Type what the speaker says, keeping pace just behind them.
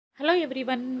Hello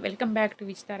everyone, welcome back to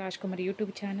Wichita Raj Kumar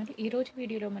YouTube channel. ఈరోజు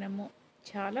వీడియోలో మనము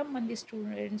చాలామంది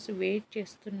స్టూడెంట్స్ వెయిట్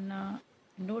చేస్తున్న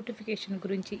నోటిఫికేషన్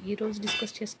గురించి ఈరోజు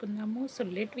డిస్కస్ చేసుకుందాము. So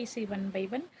let we see one by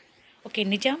one. Okay,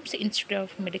 Nizams institute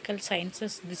of medical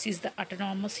sciences, this is the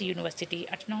autonomous university.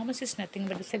 Autonomous is nothing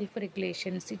but the self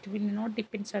regulations. It will not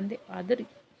depends on the other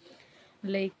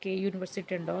like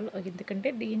university and all.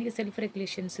 ఎందుకంటే దీనికి self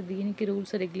regulations, దీనికి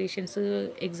rules regulations,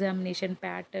 examination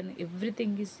pattern,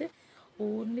 everything is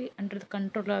only under the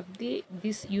control of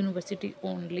this university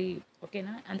only.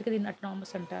 ఓకేనా, అందుకే దీన్ని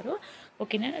autonomous అంటారు.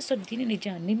 ఓకేనా, so దీని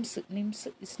NIMS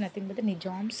is nothing but the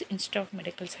Nizams institute of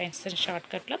medical science and short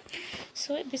కట్లో. So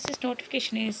this is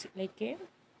notification is like A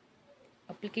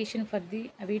application for the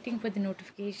awaiting for the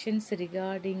notifications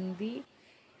regarding the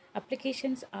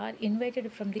applications are invited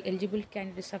from the eligible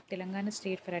candidates of Telangana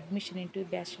state for admission into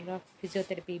Bachelor of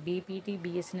Physiotherapy BPT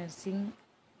Bsc nursing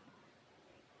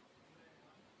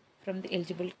from the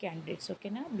eligible candidates.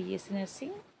 Okay na, BSc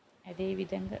nursing అదే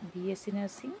విధంగా BSc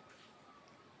nursing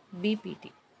BPT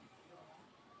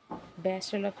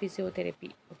Bachelor of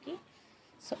Physiotherapy. Okay,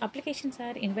 so applications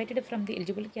are invited from the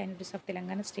eligible candidates of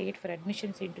Telangana state for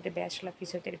admissions into the Bachelor of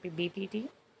Physiotherapy BPT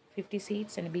 50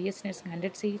 seats and BSc Nursing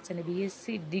 100 seats and BSc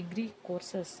degree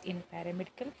courses in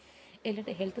paramedical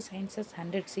health sciences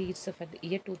 100 seats for the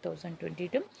year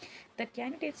 2022. The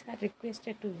candidates are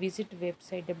requested to visit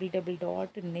website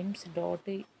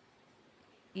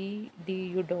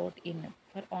www.nims.edu.in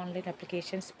for online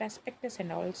applications, prospectus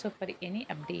and also for any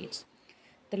updates.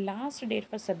 The last date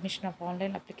for submission of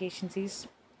online applications is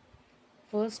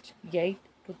 1st 8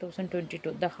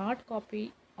 2022. The hard copy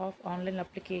of online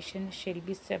application shall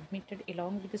be submitted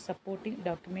along with the supporting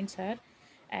documents are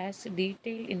as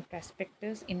detailed in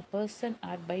prospectus in person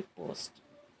or by post,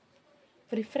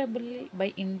 preferably by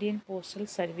Indian Postal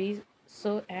Service,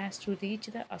 so as to reach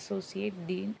the Associate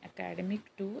Dean Academic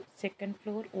to 2nd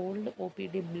floor Old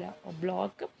OPD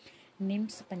block,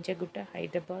 NIMS, Panchagutta,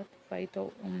 Hyderabad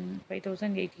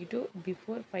 5082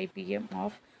 before 5 p.m.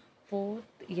 of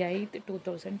 4th 8th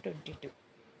 2022.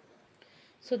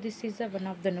 So this is one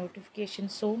of the notifications.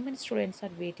 So many students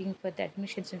are waiting for the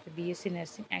admissions into BSc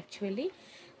nursing. Actually,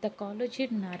 the college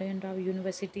in Narayan Rao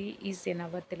University is in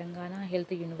our Telangana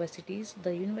health universities.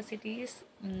 The universities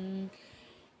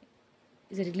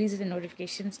is released the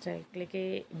notifications like a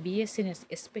BSc nursing,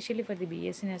 especially for the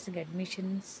BSc nursing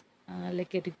admissions,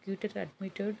 like a recruiter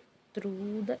admitted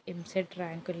through the EAMCET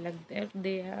rank,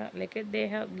 like they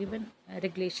have given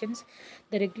regulations.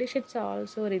 The regulations are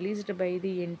also released by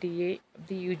the NTA,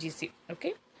 the UGC.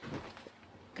 Okay,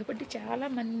 కాబట్టి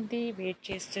చాలామంది wait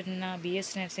చేస్తున్న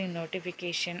BS nursing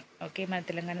notification. Okay, మన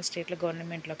తెలంగాణ స్టేట్లో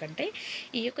గవర్నమెంట్లో కంటే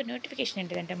ఈ యొక్క notification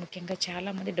ఏంటిదంటే ముఖ్యంగా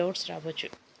చాలామంది డౌట్స్ రావచ్చు,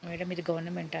 మేడం ఇది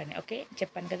గవర్నమెంట్ అని. ఓకే,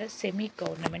 చెప్పాను కదా, సెమీ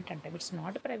గవర్నమెంట్ అంటాం. It's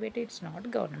not private, it's not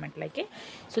government like.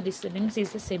 So this NIMS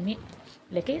is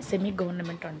semi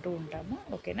government అంటూ ఉంటాము.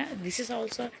 ఓకేనా, this is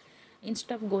also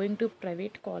instead of going to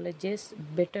private colleges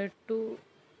better to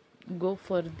go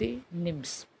for the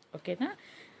NIMS. ఓకేనా,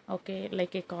 okay,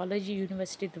 like ఏ college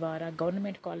university ద్వారా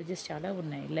government colleges చాలా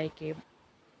ఉన్నాయి. Like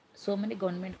so many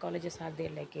government colleges are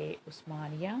there, like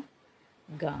Osmania,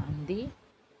 Gandhi,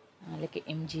 like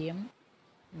MGM,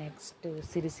 next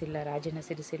Sircilla, Rajanna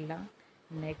Sircilla,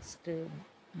 next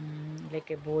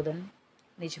like Bodhan,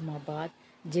 Nizamabad,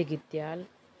 Jagtial,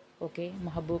 okay,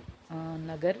 Mahabub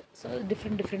Nagar. So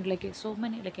different like so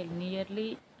many like nearly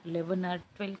 11 or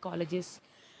 12 colleges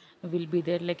will be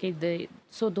there, like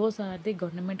so those are the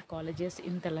government colleges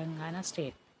in Telangana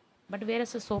state. But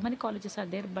whereas so many colleges are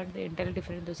there, but the entirely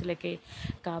different, those like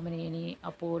Kamineni,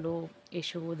 Apollo,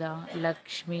 Yashoda,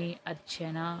 Lakshmi,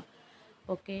 Archana.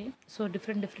 Okay, so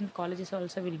different colleges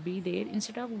also will be there.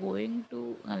 Instead of going to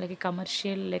like a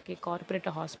commercial, like a corporate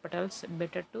hospitals,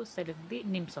 better to select the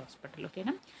NIMS hospital. Okay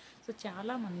na, so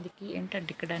చాలా మందికి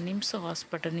ఏంటంటే ఇక్కడ NIMS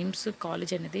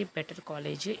college అనేది better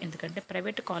college. ఎందుకంటే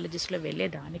private కాలేజెస్లో వెళ్ళే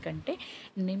దానికంటే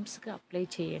నిమ్స్కి apply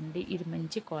చేయండి, ఇది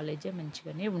మంచి కాలేజే,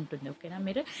 మంచిగానే ఉంటుంది. ఓకేనా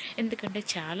మీరు, ఎందుకంటే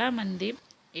చాలామంది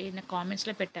నా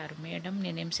కామెంట్స్లో పెట్టారు, మేడం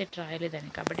నేను ఎంసెట్ రాయలేదని.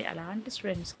 కాబట్టి అలాంటి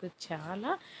స్టూడెంట్స్కి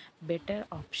చాలా బెటర్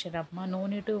ఆప్షన్ అమ్మా, నో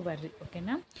నీడ్ టు వర్రీ.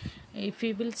 ఓకేనా, if you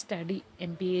will study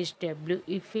MPHW,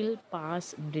 if will pass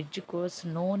bridge course,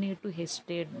 no need to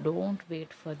hesitate, don't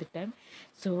wait for the time.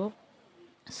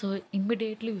 So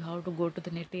immediately you have to go to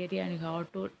the net area and you have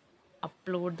to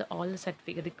upload all the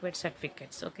required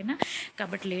certificates. ఓకేనా,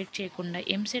 కాబట్టి late చేయకుండా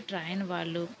ఎంసెట్ రాయని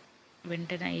వాళ్ళు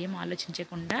వెంటనే ఏం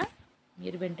ఆలోచించకుండా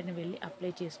మీరు వెంటనే వెళ్ళి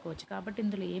అప్లై చేసుకోవచ్చు. కాబట్టి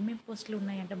ఇందులో ఏమేమి పోస్టులు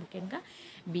ఉన్నాయంటే ముఖ్యంగా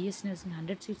BSc నర్సింగ్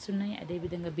 100 సీట్స్ ఉన్నాయి,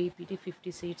 అదేవిధంగా BPT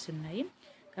 50 సీట్స్ ఉన్నాయి.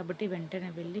 కాబట్టి వెంటనే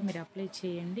వెళ్ళి మీరు అప్లై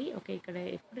చేయండి. ఓకే, ఇక్కడ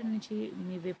ఎప్పటి నుంచి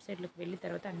మీ వెబ్సైట్లోకి వెళ్ళిన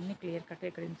తర్వాత అన్ని క్లియర్ కట్గా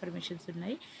ఇక్కడ ఇన్ఫర్మేషన్స్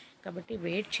ఉన్నాయి. కాబట్టి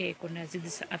వెయిట్ చేయకుండా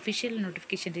this official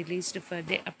notification released for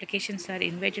the applications are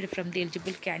invited from the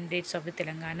eligible candidates of the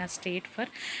Telangana state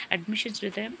for admissions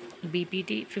with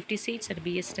BPT 50 seats and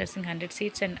BS nursing 100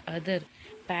 seats and other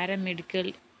paramedical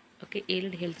okay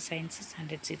ఎయిల్డ్ health sciences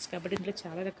 100 seats. కాబట్టి ఇందులో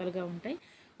చాలా రకాలుగా ఉంటాయి.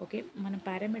 Okay, మనం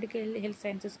paramedical health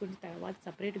sciences గురించి తర్వాత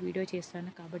separate video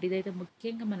చేస్తాను. కాబట్టి ఇదైతే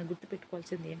ముఖ్యంగా మనం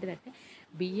గుర్తుపెట్టుకోవాల్సింది ఏంటిదంటే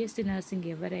బీఎస్సీ నర్సింగ్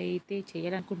ఎవరైతే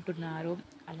చేయాలనుకుంటున్నారో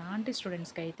అలాంటి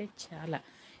స్టూడెంట్స్కి అయితే చాలా,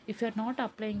 if you are not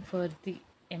applying for the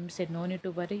EAMCET, no need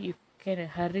to worry, you can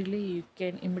హర్రీలీ you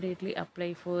can immediately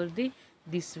apply for the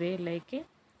this way like ఏ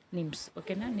నిమ్స్.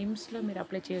 ఓకేనా, నిమ్స్లో మీరు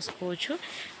అప్లై చేసుకోవచ్చు.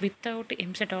 Without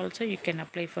EAMCET also you can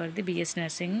apply for the BS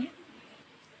nursing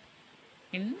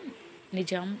in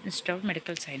Nizam Institute of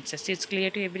Medical Sciences. It's clear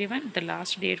to everyone. The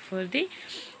last date for the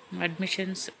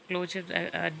admissions closure,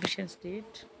 admissions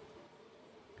date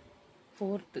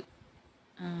 4th.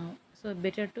 So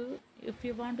better to, if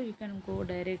you want to, you can go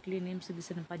directly. NIMS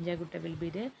this in Panjagutta will be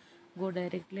there. Go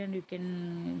directly and you can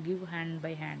give hand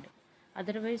by hand.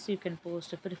 Otherwise you can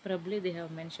post. Preferably they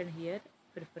have mentioned here,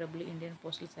 preferable Indian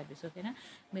postal service. ఓకేనా,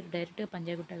 మీరు డైరెక్ట్గా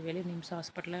పంజాగుట్టకి వెళ్ళి NIMS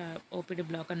hospital OPD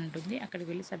black అని ఉంటుంది, అక్కడికి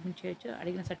వెళ్ళి submit చేయొచ్చు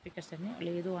అడిగిన సర్టిఫికేట్స్ అన్నీ.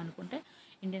 లేదు అనుకుంటే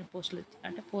ఇండియన్ పోస్టల్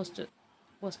అంటే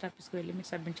పోస్ట్ ఆఫీస్కి వెళ్ళి మీరు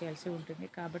సబ్మిట్ చేయాల్సి ఉంటుంది.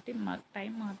 కాబట్టి మా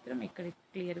టైం మాత్రం ఇక్కడ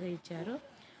క్లియర్గా ఇచ్చారు.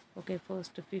 Okay,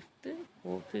 1st 5th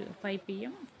 5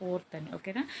 PM 4th అని.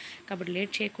 ఓకేనా, కాబట్టి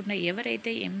లేట్ చేయకుండా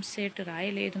ఎవరైతే ఎంసెట్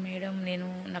రాయలేదు మేడం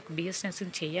నాకు బిఎస్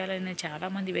నర్సింగ్ చేయాలని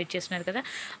చాలామంది వెయిట్ చేస్తున్నారు కదా,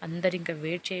 అందరు ఇంకా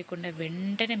వెయిట్ చేయకుండా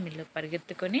వెంటనే మీరు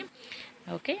పరిగెత్తుకొని,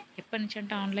 ఓకే, ఎప్పటి నుంచి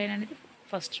అంటే ఆన్లైన్ అనేది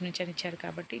 1st నుంచి అని ఇచ్చారు.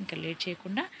 కాబట్టి ఇంకా లేట్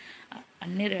చేయకుండా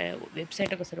అన్ని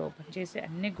వెబ్సైట్ ఒకసారి ఓపెన్ చేసి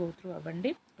అన్నీ గో త్రూ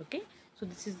అవ్వండి. Okay,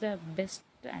 so this is the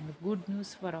best and good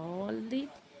news for all the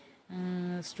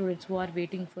students who are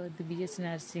waiting for the BS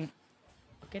nursing.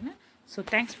 Okay na, so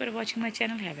thanks for watching my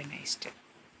channel. Have a nice day.